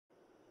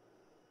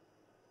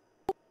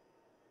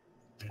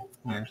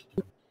Yeah.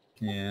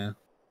 Yeah.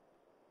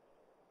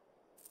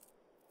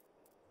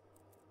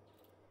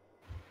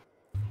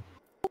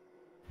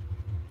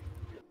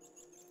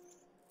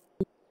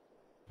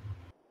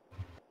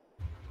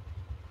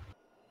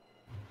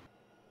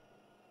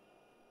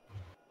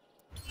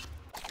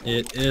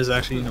 It is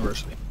actually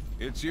university.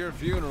 It's your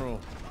funeral.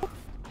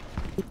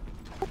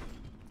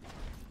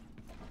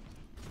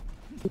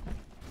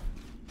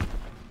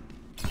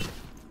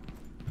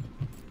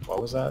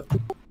 What was that?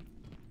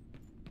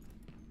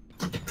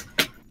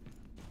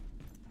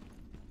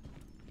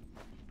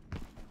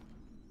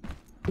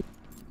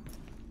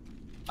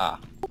 Ah.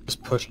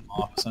 Just push them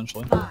off,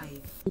 essentially.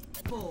 5,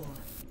 4,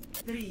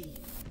 3,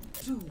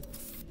 2,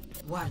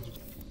 1.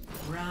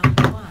 Round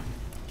 1.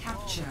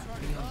 Capture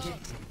the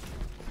objective.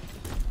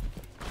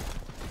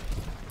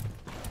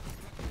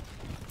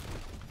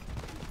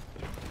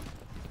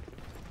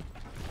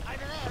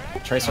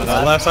 Tracer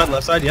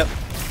Left side, yep.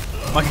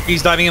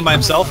 Monkey's diving in by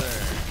himself.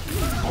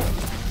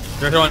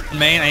 They're throwing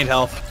main, I need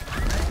help.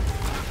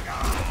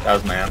 That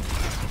was man.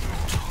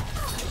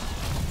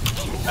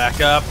 Back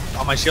up,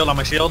 on my shield. Up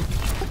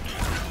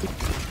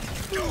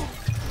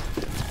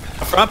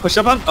front, push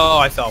up on. Oh,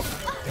 I fell.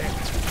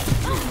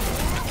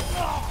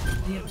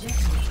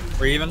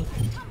 We're even.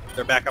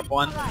 They're back up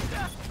one.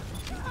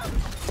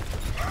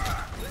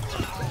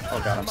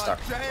 Oh god, I'm stuck.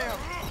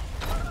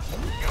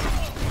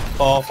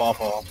 Fall.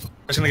 I'm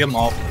just gonna give them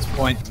all at this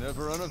point.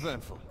 Never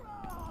uneventful.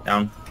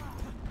 Down.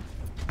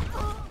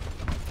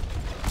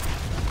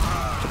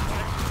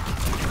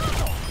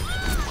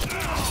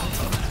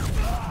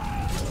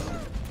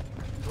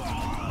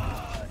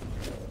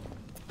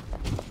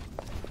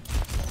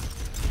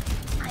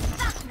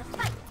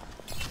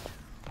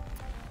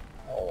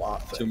 A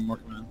lot. Two more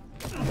coming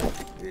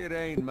in. It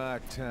ain't my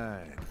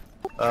time.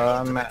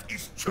 I'm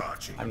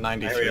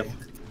 93. There we go.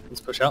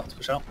 Let's push out.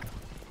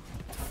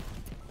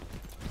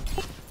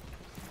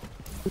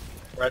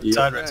 Right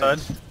side. Put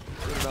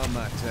it on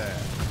my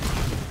tab.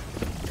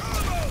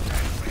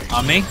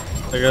 On me.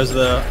 There goes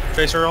the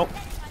tracer ult.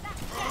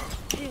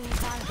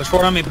 Push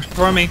forward on me.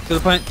 Through the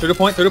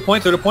point.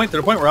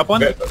 We're up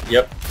one. Okay.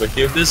 Yep, with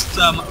you. This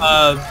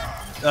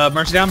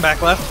Mercy down,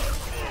 back left.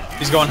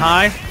 She's going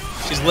high.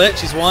 She's lit.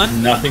 She's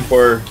one. Nothing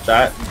for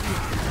that.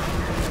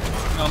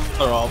 No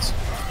other ults.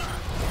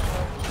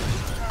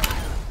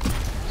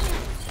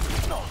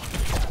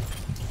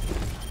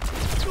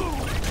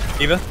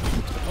 Eva.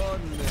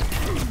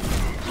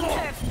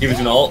 He was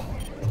an ult.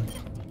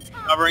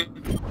 Covering.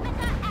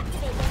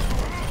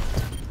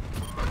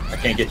 I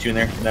can't get you in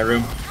there, in that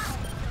room.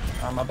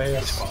 I'm a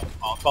base.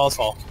 Fall.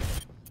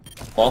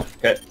 Fall.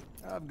 Okay.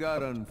 I've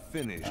got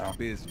unfinished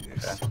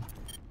business. Okay.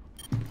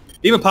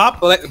 Eva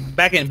pop.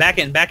 Back in. On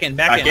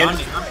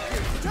me.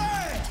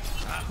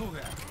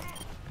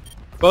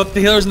 Both the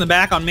healers in the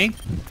back on me.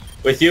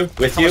 With you.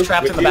 Someone's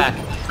trapped in the back.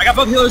 I got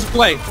both healers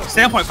away.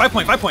 Stand point. 5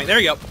 point. There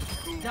you go.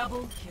 Double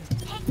kill.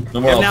 No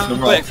more Get ults, down no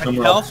more quick. ults, no I need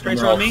more health. ults, no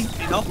Tracer more on me. ults.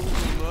 Need help.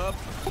 Move up,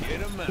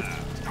 get 'em out.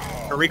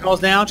 Her recall's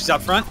down. She's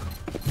out front.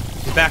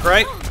 She's back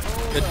right.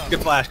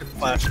 Good flash.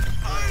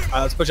 Alright,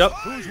 let's push up.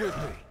 Who's with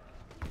me?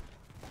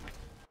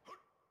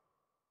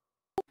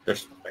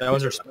 There's, That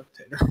was her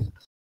spectator.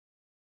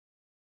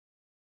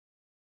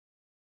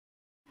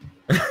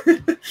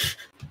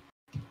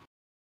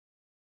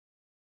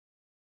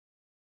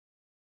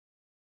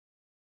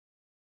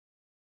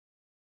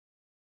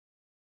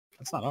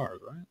 That's not ours,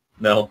 right?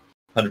 no,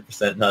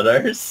 100% not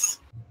ours.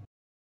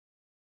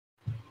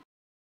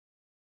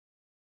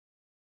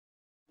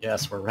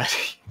 Yes, we're ready.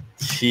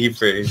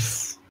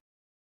 Jeepers.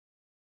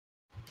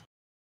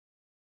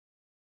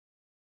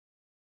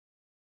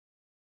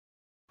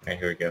 Okay,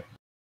 here we go.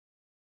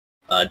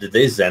 Did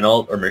they Zen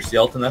ult or Mercy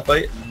ult in that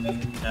fight?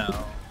 No.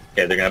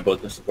 Okay, they're gonna have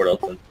both the support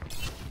ults then.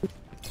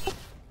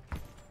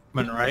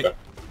 Went right. Okay.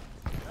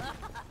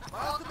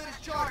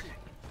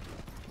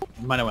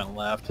 Might have went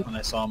left when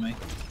they saw me.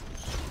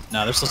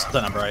 No, they're still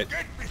sitting up right.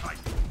 Yeah,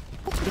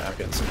 I'm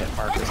getting some hit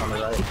markers on the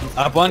right.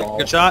 Up one.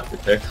 Good shot.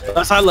 Okay.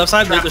 Left side.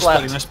 Trap They're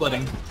left.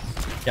 splitting.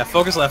 Yeah,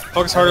 focus left.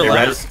 Focus harder They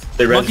left.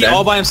 res Monkey Zen.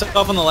 all by himself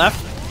on the left.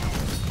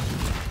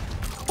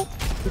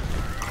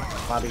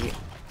 Bobby.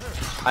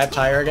 I have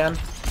tire again.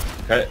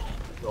 Okay.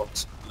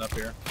 Up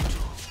here.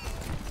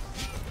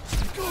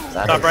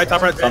 That Top is- right.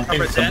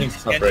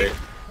 Something's top right.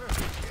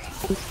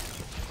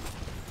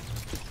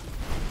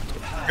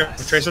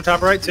 Tracer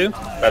top right too.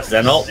 That's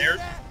Zen ult.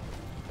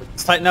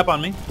 Let's tighten up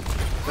on me.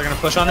 They're gonna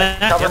push on that.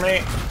 Cover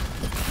Yep. me.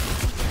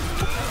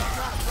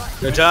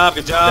 Good job.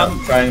 Yep,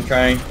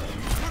 trying.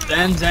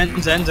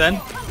 Zen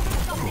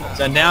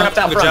down. Trapped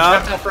out Good front.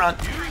 job. Trapped out front.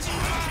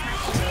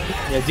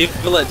 Yeah,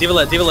 Diva lit.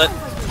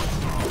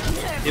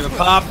 Diva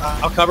pop.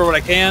 I'll cover what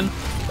I can.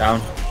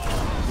 Down.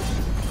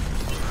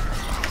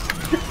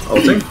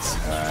 Ulting.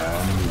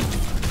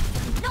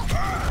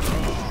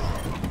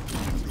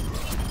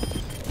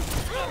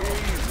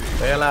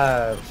 Stay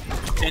alive.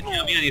 And, you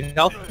know, me, I need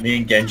help. Me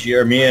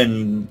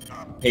and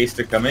Haste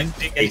are coming.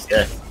 Haste,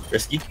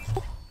 risky.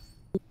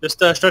 Just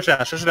stretch it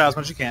out as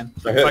much as you can.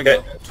 Okay, If I go.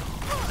 okay.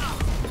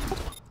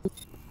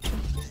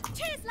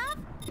 Cheers, love.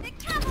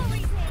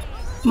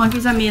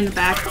 Monkey's on me in the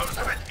back.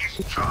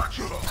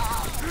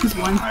 He's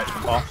one. Alright,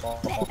 fall.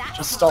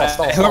 Just stall.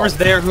 Whoever's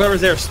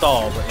there,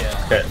 stall. But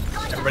yeah. Okay.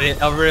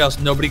 Everybody else,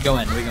 nobody go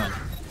in. Nobody go in.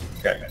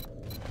 Okay.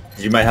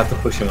 You might have to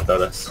push him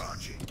without us.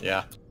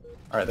 Yeah.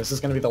 Alright, this is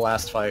gonna be the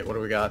last fight. What do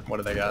we got? What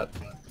do they got?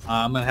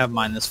 I'm gonna have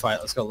mine this fight.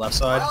 Let's go left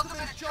side.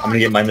 I'm gonna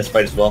get mine this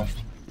fight as well.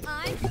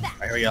 Alright,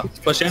 here we go.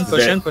 Push in,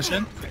 push in, push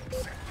in.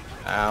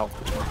 Ow.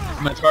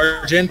 I'm gonna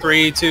charge in.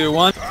 3, 2,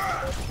 1.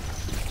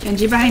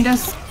 Genji behind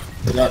us.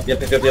 Yep.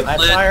 I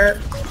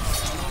fire.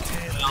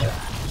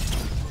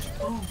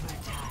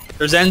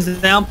 There's ends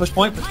down. Push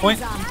point.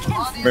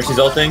 Mercy's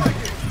ulting.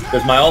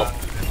 There's my ult.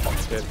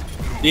 That's good.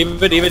 Diva.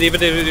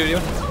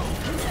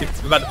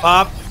 About to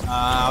pop.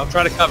 I'll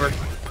try to cover.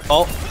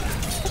 Ult.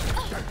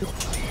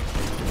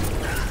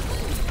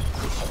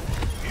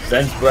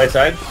 Zen's right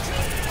side.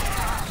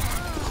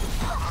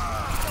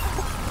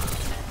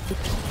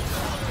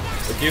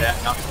 With you.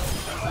 Yeah,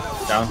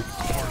 Down.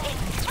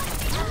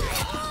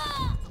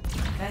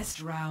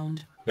 Best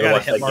round. I got a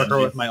watch hit that marker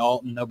Genji. with my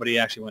ult and nobody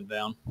actually went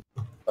down.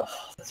 Oh,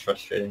 that's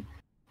frustrating.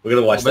 We're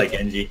gonna watch that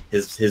Genji.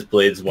 His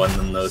blades won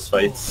in those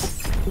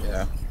fights.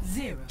 Yeah.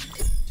 0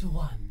 to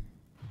 1.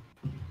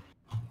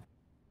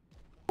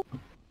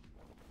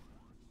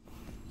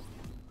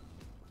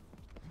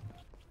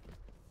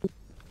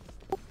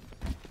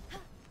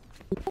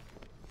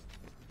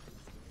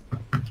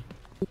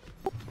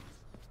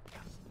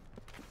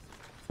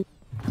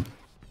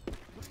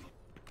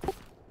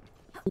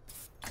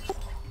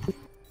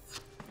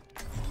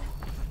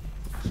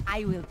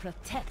 I will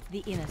protect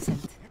the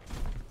innocent.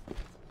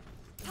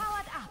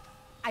 Powered up!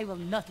 I will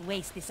not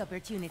waste this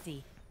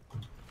opportunity.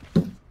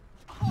 5,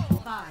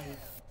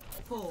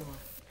 4,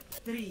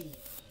 3,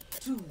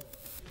 2,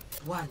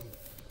 1.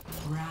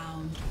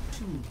 Round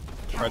 2.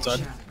 Right side.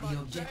 Capture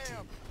the objective.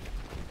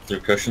 Through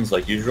cushions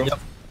like usual. Yep.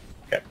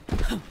 Okay.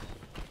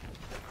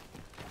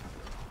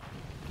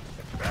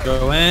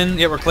 Go in.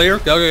 Yeah, we're clear.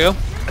 Go. I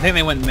think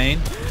they went main.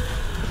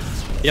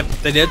 Yep,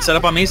 they did. Set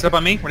up on me.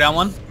 We're down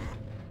one.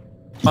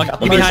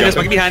 Monkey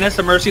behind us.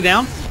 The Mercy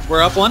down.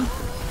 We're up one.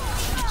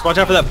 Just watch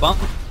out for that bump.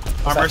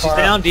 Our that Mercy's far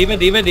down. up? Diva.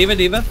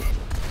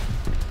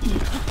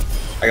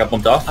 I got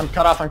bumped off. I'm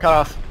cut off.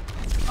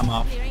 I'm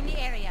off. Clearing the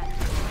area.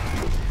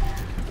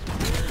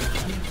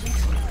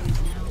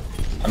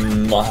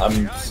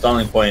 I'm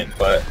stalling point,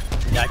 but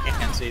Yeah, I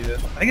can't see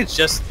this. I think it's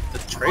just the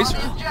Tracer.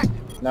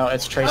 No,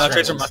 it's Tracer.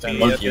 Tracer and must be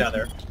Winston. yeah,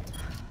 there.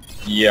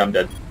 yeah, I'm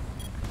dead.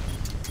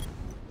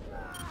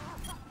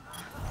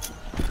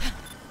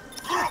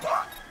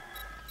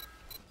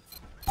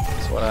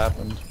 That's what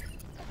happened.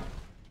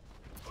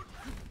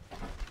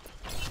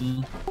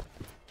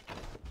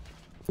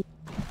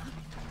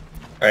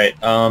 Alright,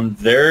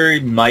 they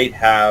might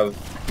have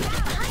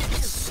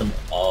some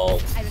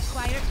ult. I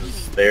require healing.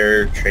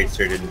 Their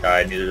Tracer didn't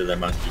die, neither did their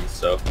monkey,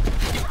 so...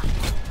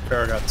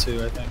 Farrah got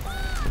 2, I think.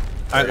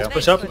 Alright, There let's we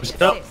push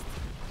up.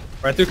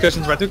 Right through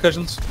cushions. I'm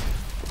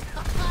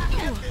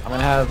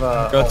gonna have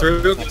Go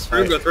through.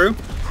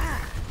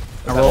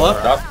 Now roll up.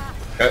 Stop.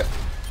 Okay.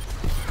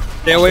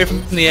 Stay away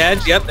from the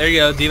edge. Yep, there you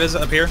go. Diva's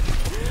up here.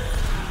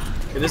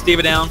 Get this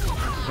Diva down.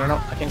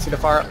 No, I can't see the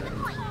far.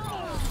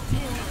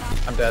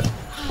 I'm dead.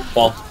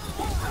 Fall.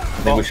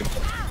 I think we should... I'm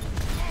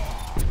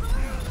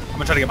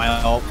gonna try to get my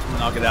ult, and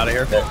then I'll get out of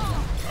here. Okay.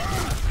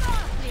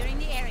 Clearing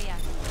the area.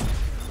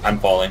 I'm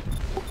falling.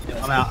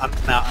 I'm out.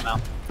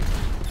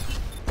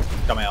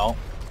 Got my ult.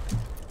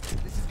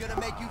 This is gonna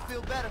make you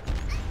feel better.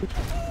 I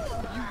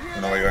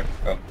don't know where you are.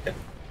 Oh, okay.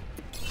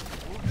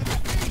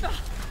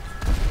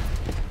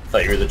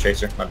 Thought you were the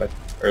Tracer, my bad.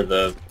 Or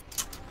the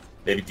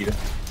baby Diva.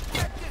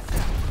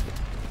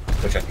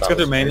 Which I thought Let's go through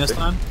was main this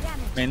Tracer. time.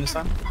 Thanks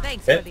Okay.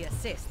 for the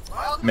assist.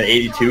 I'm at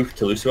 82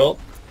 to Lucio ult.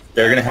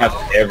 They're gonna have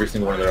every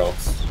single one of their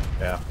ults.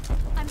 Yeah.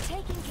 I'm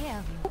taking care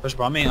of you. Push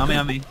on me.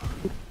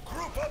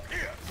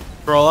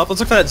 Roll up. Let's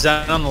look for that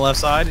Zen on the left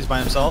side. He's by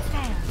himself.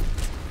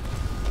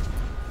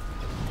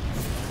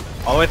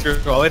 All the way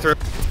through.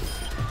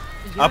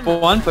 Up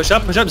one. Push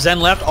up. Zen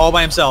left. All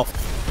by himself.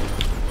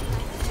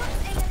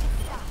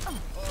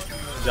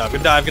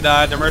 Good dive.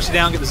 The Mercy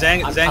down. Get the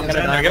Zen. There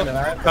we go.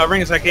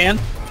 Covering as I can.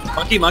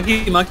 Monkey.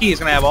 He's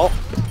gonna have ult.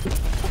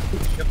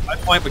 Yep,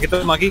 5 point, but get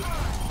the monkey.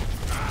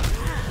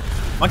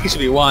 Monkey should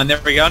be 1. There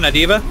we go. Now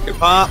Diva. Good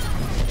pop.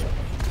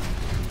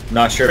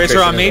 Not sure if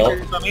Tracer on me. has ult.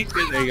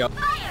 There you go.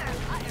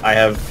 I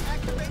have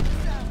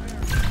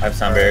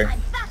sound barrier.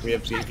 We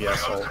have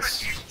DPS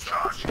ults.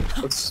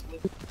 Let's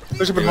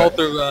push up and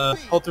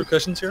hold through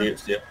cushions here.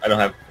 See, I don't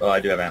have. Oh, I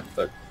do have amp,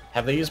 but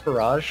Have they used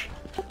barrage?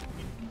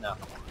 No.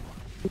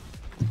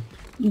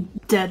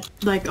 Dead,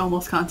 like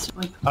almost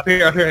constantly. Up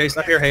here,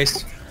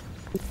 haste.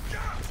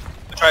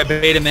 Try to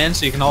bait him in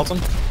so you can ult him.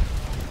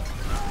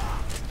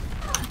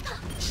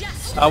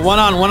 One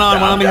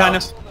on behind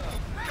us.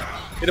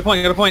 Get a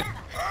point.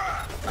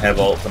 I have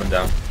ult coming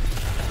down.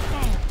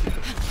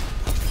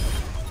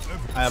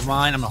 I have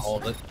mine, I'm gonna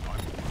hold it.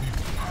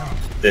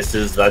 That's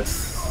just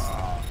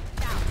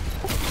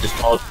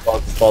fall.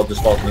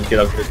 Get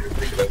up.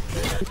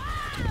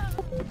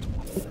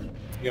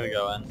 You gotta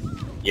go in.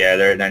 Yeah,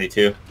 they're at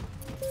 92.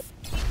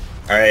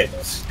 Alright,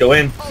 go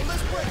in.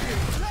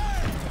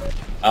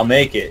 I'll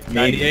make it.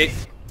 Maybe.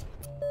 98.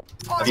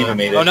 I've even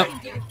made it. Oh no,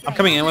 I'm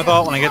coming in with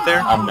ult when I get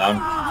there. I'm down.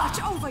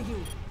 Watch over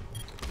you.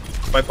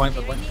 By point,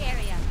 by point. In the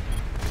area.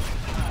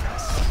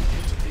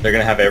 They're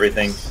gonna have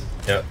everything.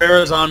 Yep.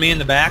 Pharaoh's on me in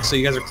the back, so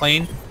you guys are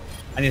clean.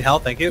 I need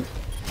help, thank you.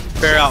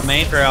 Pharaoh out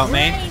main, Pharaoh out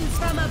main. Rains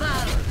from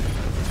above.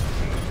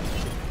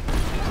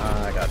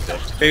 I got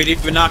this. Baby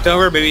Deep been knocked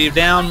over, Baby Deep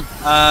down.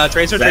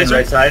 Tracer, Zen Tracer.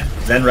 right side.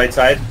 Zen right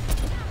side.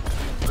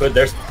 Good.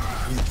 There's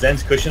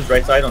Zen's cushions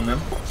right side on them.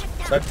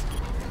 Side.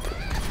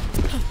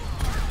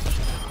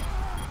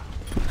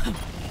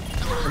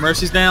 The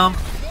Mercy's down.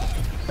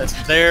 That's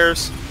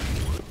theirs.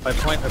 By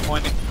point, by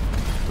point.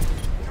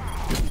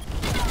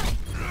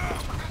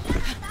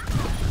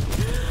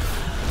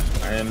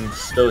 I am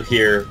still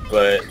here,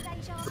 but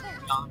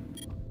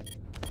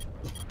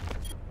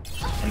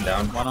I'm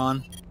down. One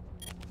on.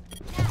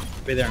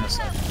 Be there in a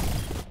second.